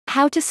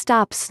How to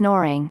stop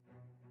snoring.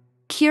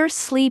 Cure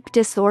sleep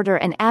disorder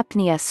and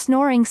apnea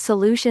snoring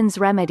solutions.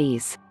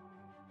 Remedies.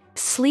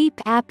 Sleep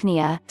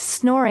apnea,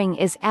 snoring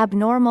is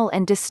abnormal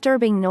and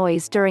disturbing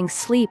noise during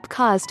sleep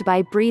caused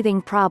by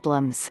breathing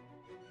problems.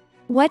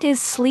 What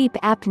is sleep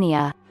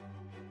apnea?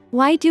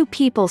 Why do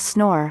people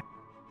snore?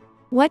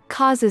 What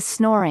causes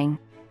snoring?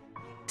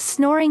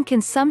 Snoring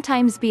can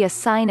sometimes be a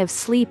sign of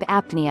sleep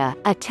apnea,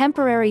 a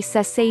temporary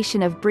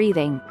cessation of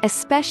breathing,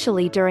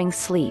 especially during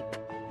sleep.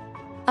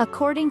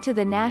 According to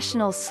the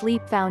National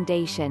Sleep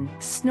Foundation,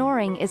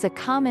 snoring is a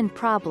common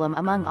problem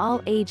among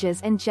all ages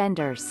and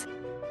genders.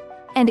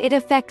 And it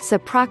affects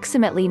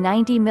approximately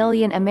 90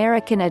 million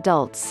American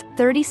adults,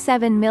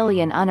 37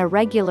 million on a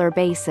regular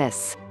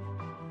basis.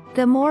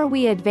 The more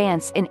we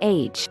advance in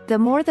age, the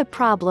more the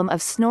problem of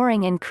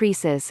snoring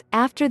increases.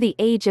 After the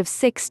age of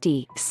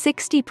 60,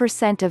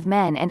 60% of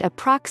men and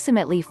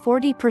approximately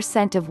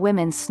 40% of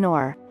women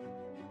snore.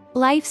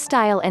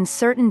 Lifestyle and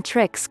certain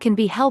tricks can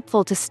be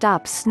helpful to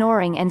stop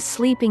snoring and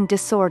sleeping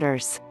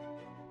disorders.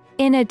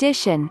 In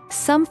addition,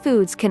 some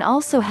foods can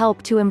also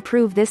help to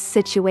improve this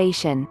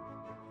situation.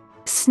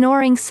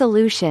 Snoring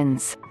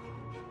solutions.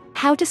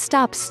 How to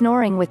stop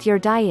snoring with your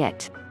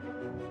diet.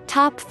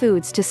 Top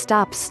foods to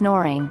stop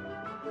snoring.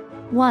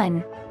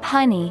 1.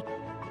 Honey.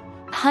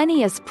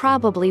 Honey is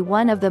probably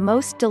one of the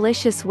most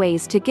delicious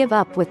ways to give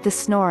up with the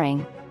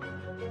snoring.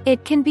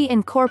 It can be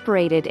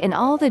incorporated in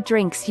all the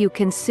drinks you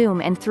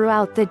consume and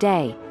throughout the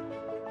day.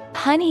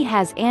 Honey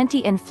has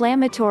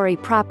anti-inflammatory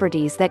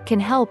properties that can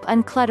help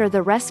unclutter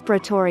the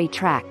respiratory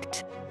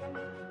tract,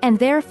 and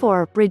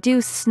therefore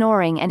reduce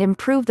snoring and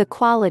improve the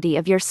quality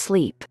of your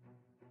sleep.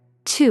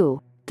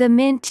 2. The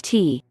mint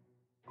tea.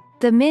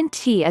 The mint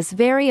tea is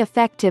very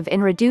effective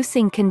in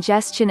reducing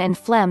congestion and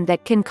phlegm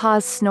that can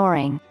cause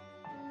snoring.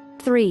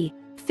 3.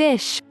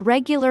 Fish.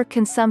 Regular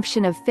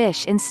consumption of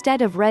fish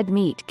instead of red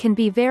meat can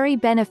be very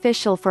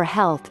beneficial for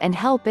health and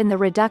help in the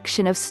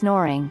reduction of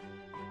snoring.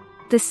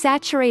 The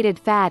saturated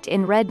fat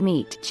in red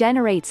meat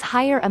generates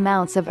higher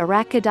amounts of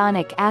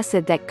arachidonic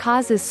acid that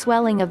causes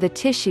swelling of the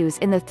tissues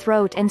in the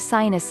throat and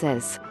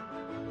sinuses.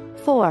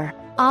 4.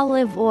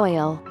 Olive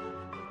oil.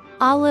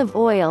 Olive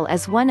oil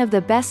is one of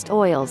the best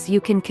oils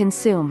you can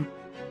consume.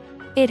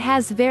 It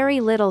has very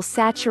little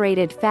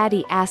saturated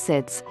fatty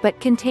acids but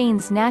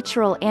contains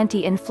natural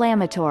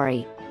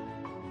anti-inflammatory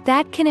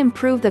that can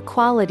improve the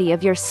quality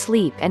of your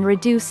sleep and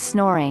reduce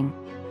snoring.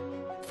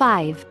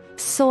 5.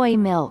 Soy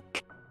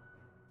milk.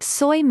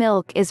 Soy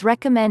milk is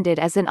recommended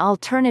as an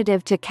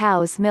alternative to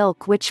cow's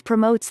milk, which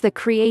promotes the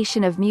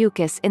creation of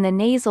mucus in the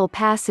nasal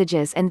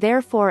passages and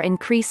therefore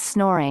increase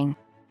snoring.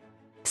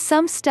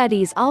 Some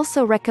studies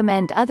also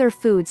recommend other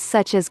foods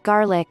such as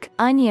garlic,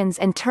 onions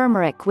and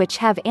turmeric, which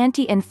have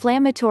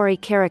anti-inflammatory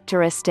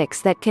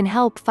characteristics that can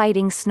help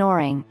fighting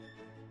snoring.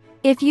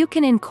 If you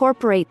can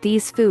incorporate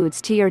these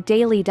foods to your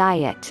daily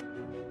diet,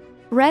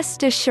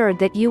 rest assured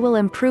that you will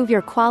improve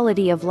your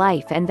quality of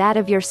life and that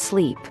of your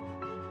sleep.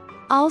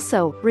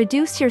 Also,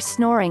 reduce your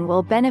snoring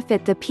will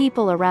benefit the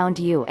people around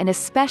you and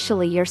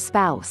especially your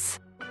spouse.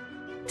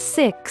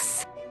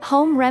 6.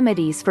 Home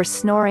remedies for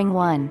snoring.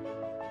 1.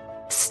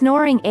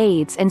 Snoring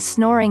aids and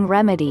snoring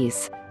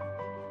remedies.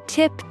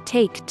 Tip: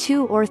 take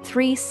 2 or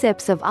 3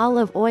 sips of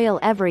olive oil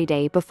every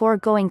day before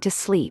going to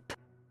sleep.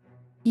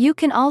 You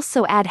can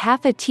also add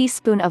half a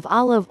teaspoon of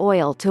olive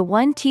oil to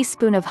 1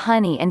 teaspoon of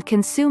honey and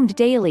consumed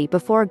daily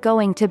before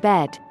going to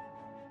bed.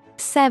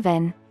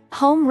 7.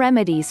 Home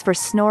remedies for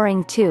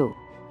snoring. 2.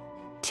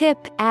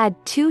 Tip: add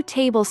 2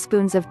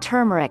 tablespoons of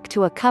turmeric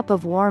to a cup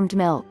of warmed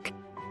milk.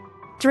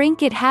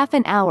 Drink it half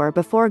an hour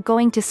before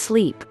going to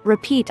sleep.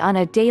 Repeat on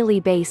a daily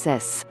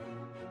basis.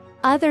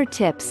 Other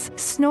tips: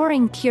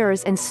 snoring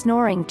cures and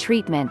snoring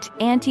treatment,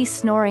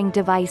 anti-snoring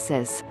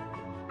devices.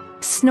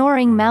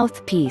 Snoring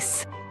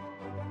mouthpiece.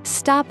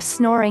 Stop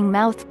snoring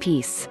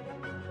mouthpiece.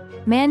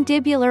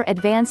 Mandibular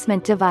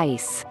advancement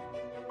device.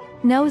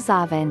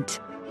 Nosavent.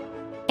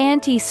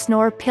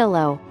 Anti-snore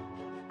pillow.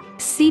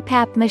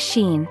 CPAP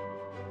machine.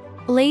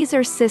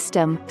 Laser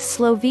system.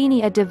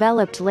 Slovenia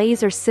developed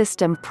laser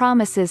system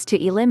promises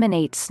to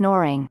eliminate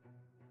snoring.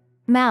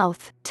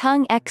 Mouth,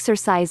 tongue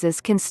exercises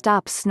can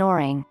stop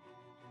snoring.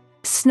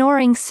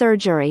 Snoring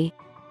surgery.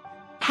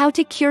 How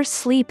to cure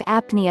sleep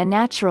apnea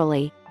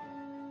naturally.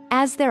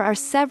 As there are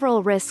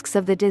several risks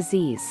of the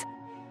disease,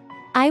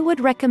 I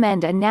would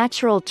recommend a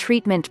natural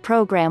treatment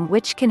program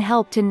which can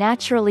help to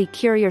naturally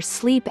cure your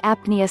sleep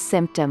apnea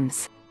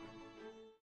symptoms.